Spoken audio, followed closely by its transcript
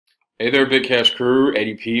Hey there, Big Cash crew.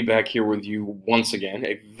 Eddie P back here with you once again.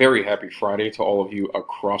 A very happy Friday to all of you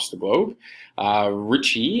across the globe.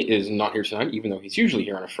 Richie is not here tonight, even though he's usually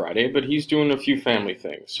here on a Friday, but he's doing a few family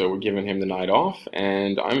things, so we're giving him the night off,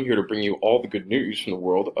 and I'm here to bring you all the good news from the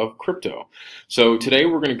world of crypto. So today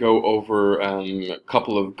we're going to go over a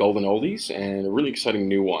couple of golden oldies and a really exciting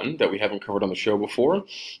new one that we haven't covered on the show before.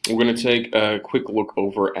 We're going to take a quick look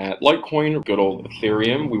over at Litecoin, good old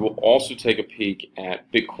Ethereum. We will also take a peek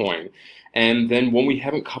at Bitcoin. And then one we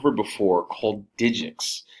haven't covered before called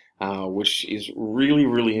Digix, which is really,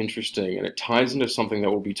 really interesting. And it ties into something that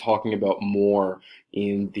we'll be talking about more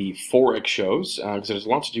in the Forex shows, because it has a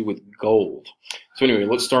lot to do with gold. So anyway,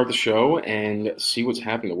 let's start the show and see what's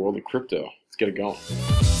happening in the world of crypto. Let's get it going.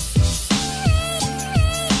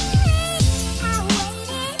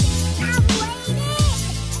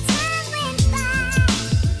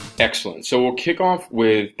 Excellent. So we'll kick off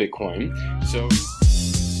with Bitcoin.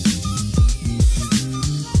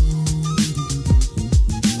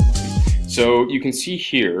 So you can see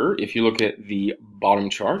here, if you look at the bottom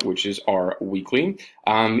chart, which is our weekly,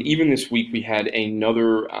 even this week we had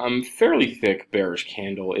another fairly thick bearish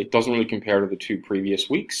candle. It doesn't really compare to the two previous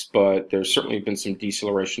weeks, but there's certainly been some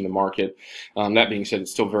deceleration in the market. That being said,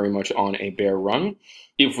 it's still very much on a bear run.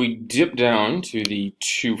 If we dip down to the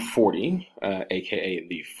 240, aka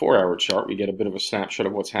the 4-hour chart, we get a bit of a snapshot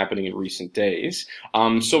of what's happening in recent days.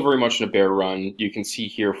 Still very much in a bear run. You can see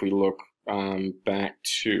here, if we look back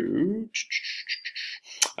to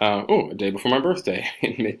a day before my birthday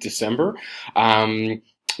in mid-December.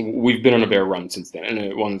 We've been on a bear run since then,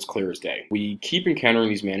 and one that's clear as day. We keep encountering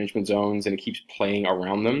these management zones, and it keeps playing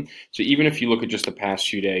around them. So even if you look at just the past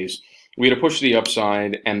few days, we had a push to the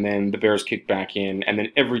upside, and then the bears kicked back in, and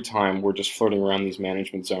then every time we're just floating around these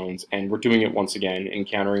management zones, and we're doing it once again,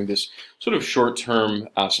 encountering this sort of short-term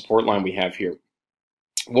support line we have here.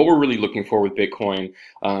 What we're really looking for with Bitcoin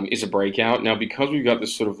is a breakout. Now, because we've got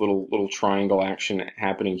this sort of little triangle action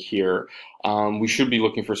happening here, we should be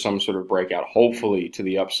looking for some sort of breakout, hopefully to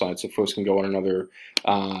the upside, so folks can go on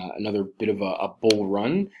another bit of a bull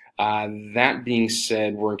run. That being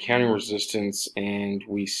said, we're encountering resistance and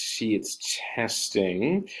we see it's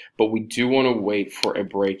testing, but we do want to wait for a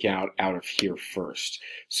breakout out of here first.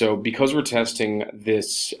 So because we're testing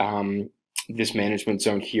this this management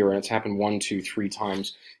zone here, and it's happened 1, 2, 3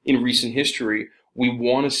 times in recent history, we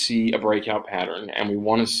want to see a breakout pattern, and we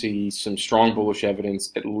want to see some strong bullish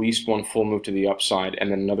evidence, at least one full move to the upside,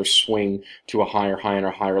 and then another swing to a higher high and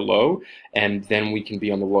a higher low, and then we can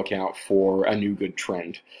be on the lookout for a new good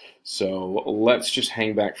trend. So let's just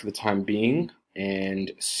hang back for the time being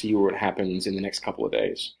and see what happens in the next couple of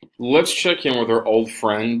days. Let's check in with our old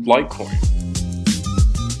friend Litecoin.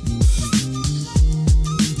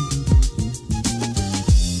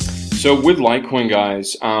 So with Litecoin,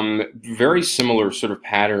 guys, very similar sort of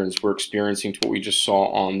patterns we're experiencing to what we just saw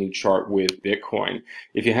on the chart with Bitcoin.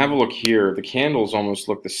 If you have a look here, the candles almost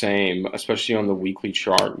look the same, especially on the weekly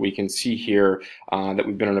chart. We can see here that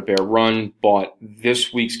we've been on a bear run, but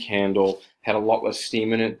this week's candle had a lot less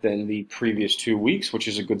steam in it than the previous 2 weeks, which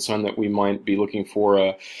is a good sign that we might be looking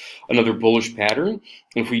for another bullish pattern.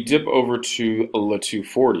 If we dip over to the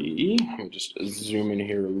 240, let me just zoom in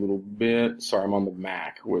here a little bit. Sorry, I'm on the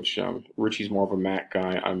Mac, which Richie's more of a Mac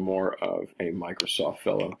guy. I'm more of a Microsoft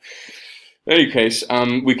fellow. In any case,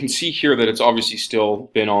 we can see here that it's obviously still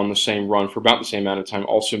been on the same run for about the same amount of time,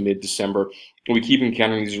 also mid-December. We keep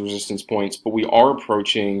encountering these resistance points, but we are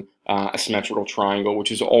approaching a symmetrical triangle,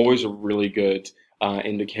 which is always a really good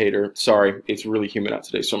indicator. Sorry, it's really humid out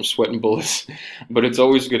today, so I'm sweating bullets, but it's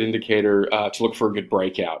always a good indicator to look for a good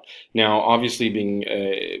breakout. Now, obviously, being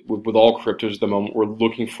with all cryptos at the moment, we're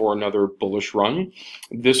looking for another bullish run.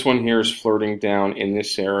 This one here is flirting down in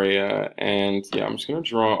this area, and yeah, I'm just going to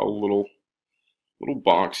draw a little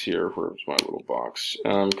box here. Where's my little box?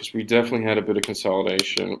 Because we definitely had a bit of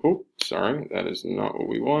consolidation. Oh, sorry, that is not what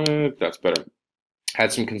we wanted. That's better.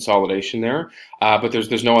 Had some consolidation there, but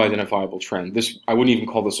there's no identifiable trend. I wouldn't even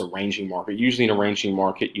call this a ranging market. Usually in a ranging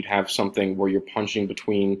market, you'd have something where you're punching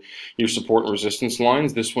between your support and resistance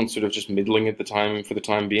lines. This one's sort of just middling at the time for the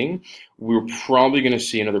time being. We're probably going to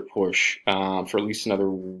see another push for at least another.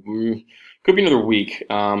 Could be another week,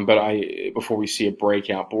 before we see a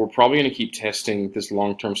breakout. But we're probably going to keep testing this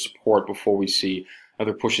long-term support before we see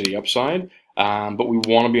another push to the upside. But we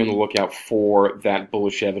want to be on the lookout for that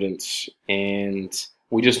bullish evidence, and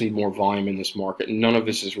we just need more volume in this market. None of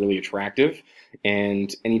this is really attractive,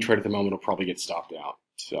 and any trade at the moment will probably get stopped out.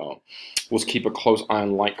 So let's keep a close eye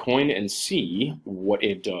on Litecoin and see what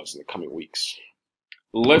it does in the coming weeks.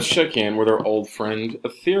 Let's check in with our old friend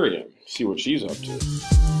Ethereum, see what she's up to.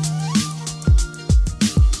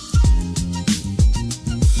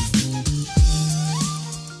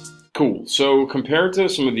 Cool. So compared to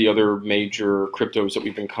some of the other major cryptos that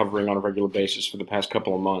we've been covering on a regular basis for the past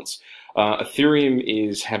couple of months, Ethereum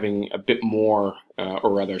is having a bit more,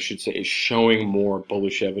 or rather I should say, is showing more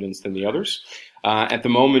bullish evidence than the others. At the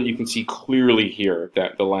moment, you can see clearly here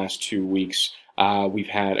that the last 2 weeks we've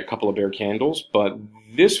had a couple of bear candles, but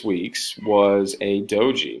this week's was a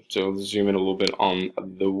doji. So let's zoom in a little bit on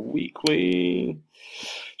the weekly.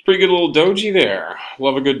 Pretty good little doji there.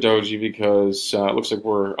 Love a good doji because it looks like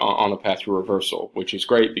we're on a path to reversal, which is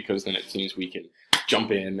great because then it means we can jump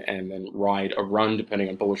in and then ride a run depending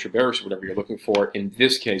on bullish or bearish, whatever you're looking for. In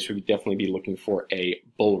this case, we would definitely be looking for a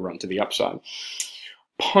bull run to the upside.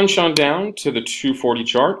 Punch on down to the 240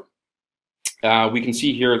 chart. We can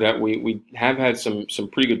see here that we have had some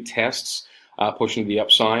pretty good tests pushing to the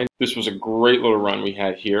upside. This was a great little run we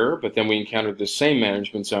had here, but then we encountered the same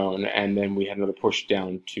management zone, and then we had another push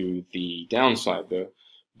down to the downside. The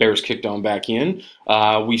bears kicked on back in.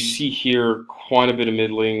 We see here quite a bit of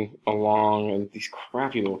middling along, and these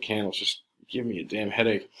crappy little candles just give me a damn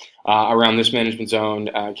headache. Around this management zone,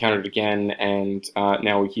 countered again, and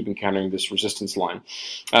now we keep encountering this resistance line.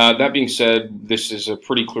 That being said, this is a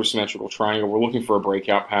pretty clear symmetrical triangle. We're looking for a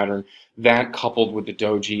breakout pattern. That, coupled with the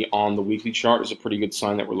doji on the weekly chart, is a pretty good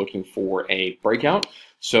sign that we're looking for a breakout.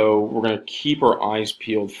 So we're going to keep our eyes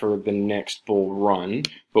peeled for the next bull run,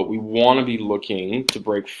 but we want to be looking to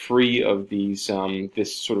break free of these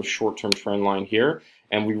this sort of short-term trend line here,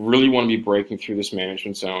 and we really want to be breaking through this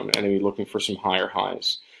management zone and then be looking for some higher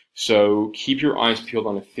highs. So keep your eyes peeled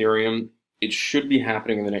on Ethereum. It should be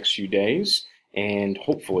happening in the next few days, and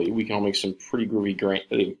hopefully we can all make some pretty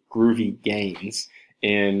groovy gains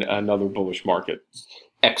in another bullish market.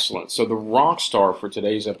 Excellent. So the rock star for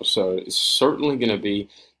today's episode is certainly going to be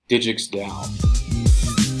DIGIXDAO.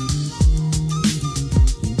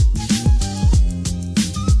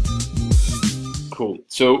 Cool.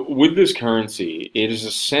 So with this currency, it is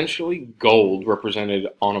essentially gold represented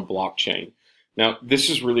on a blockchain. Now, this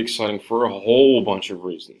is really exciting for a whole bunch of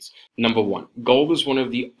reasons. Number one, gold is one of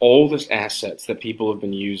the oldest assets that people have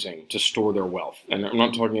been using to store their wealth. And I'm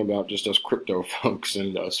not talking about just us crypto folks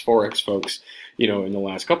and us Forex folks, you know, in the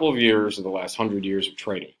last couple of years or the last 100 years of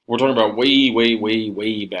trading. We're talking about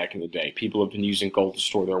way back in the day. People have been using gold to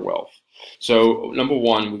store their wealth. So, number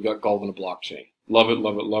one, we've got gold in a blockchain. Love it,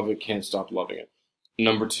 love it, love it. Can't stop loving it.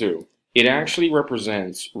 Number two, it actually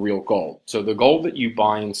represents real gold. So the gold that you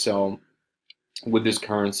buy and sell with this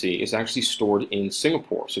currency is actually stored in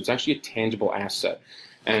Singapore. So it's actually a tangible asset.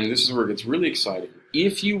 And this is where it gets really exciting.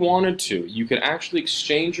 If you wanted to, you could actually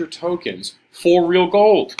exchange your tokens for real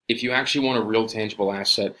gold. If you actually want a real tangible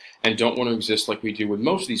asset and don't want to exist like we do with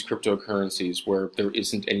most of these cryptocurrencies where there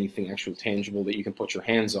isn't anything actually tangible that you can put your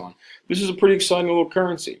hands on, this is a pretty exciting little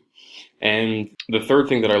currency. And the third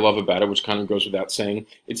thing that I love about it, which kind of goes without saying,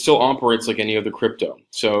 it still operates like any other crypto.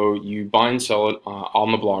 So you buy and sell it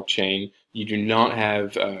on the blockchain. You do not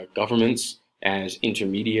have governments as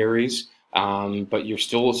intermediaries, but you're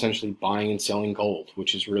still essentially buying and selling gold,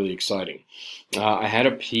 which is really exciting. I had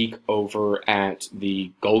a peek over at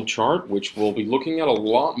the gold chart, which we'll be looking at a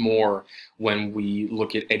lot more when we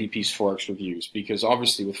look at Eddie P's Forex reviews, because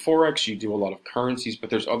obviously with Forex, you do a lot of currencies, but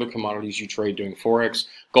there's other commodities you trade doing Forex.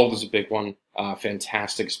 Gold is a big one.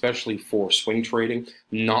 Fantastic, especially for swing trading,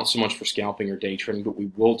 not so much for scalping or day trading, but we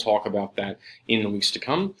will talk about that in the weeks to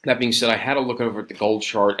come. That being said, I had a look over at the gold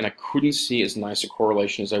chart and I couldn't see as nice a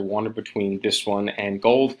correlation as I wanted between this one and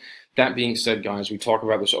gold. That being said, guys, we talk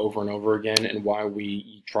about this over and over again and why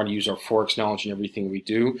we try to use our Forex knowledge in everything we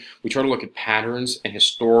do. We try to look at patterns and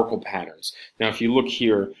historical patterns. Now, if you look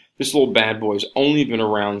here, this little bad boy's only been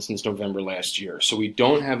around since November last year, so we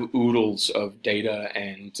don't have oodles of data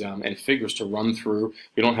and figures to run through.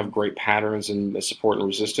 We don't have great patterns in support and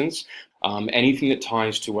resistance. Anything that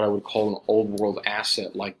ties to what I would call an old world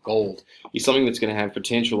asset like gold is something that's going to have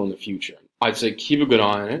potential in the future. I'd say keep a good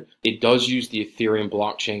eye on it. It does use the Ethereum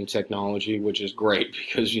blockchain technology, which is great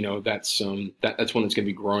because, you know, that's one that's going to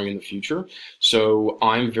be growing in the future. So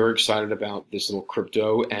I'm very excited about this little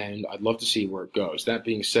crypto, and I'd love to see where it goes. That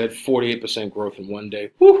being said, 48% growth in one day.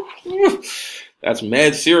 Woo, that's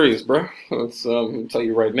mad serious, bro. Let's tell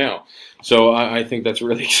you right now. So I think that's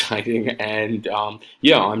really exciting, and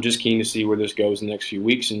yeah, I'm just keen to see where this goes in the next few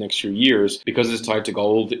weeks and next few years. Because it's tied to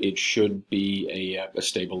gold, it should be a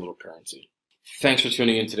stable little currency. Thanks for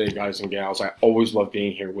tuning in today, guys and gals. I always love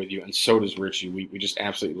being here with you, and so does Richie. We just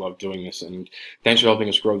absolutely love doing this, and thanks for helping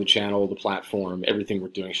us grow the channel, the platform, everything we're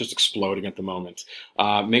doing. It's just exploding at the moment.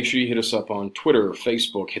 Make sure you hit us up on Twitter,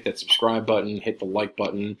 Facebook, hit that subscribe button, hit the like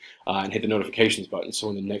button, and hit the notifications button, so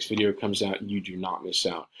when the next video comes out, you do not miss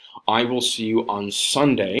out. I will see you on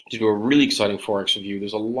Sunday to do a really exciting Forex review.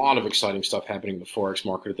 There's a lot of exciting stuff happening in the Forex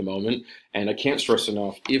market at the moment, and I can't stress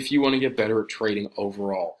enough, if you want to get better at trading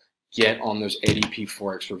overall, get on those ADP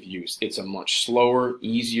Forex reviews. It's a much slower,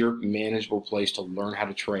 easier, manageable place to learn how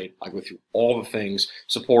to trade. I go through all the things,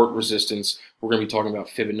 support, resistance. We're going to be talking about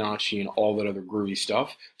Fibonacci and all that other groovy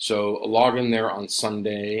stuff. So log in there on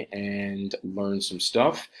Sunday and learn some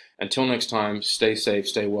stuff. Until next time, stay safe,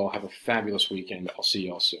 stay well, have a fabulous weekend. I'll see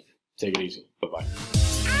you all soon. Take it easy.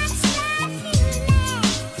 Bye-bye.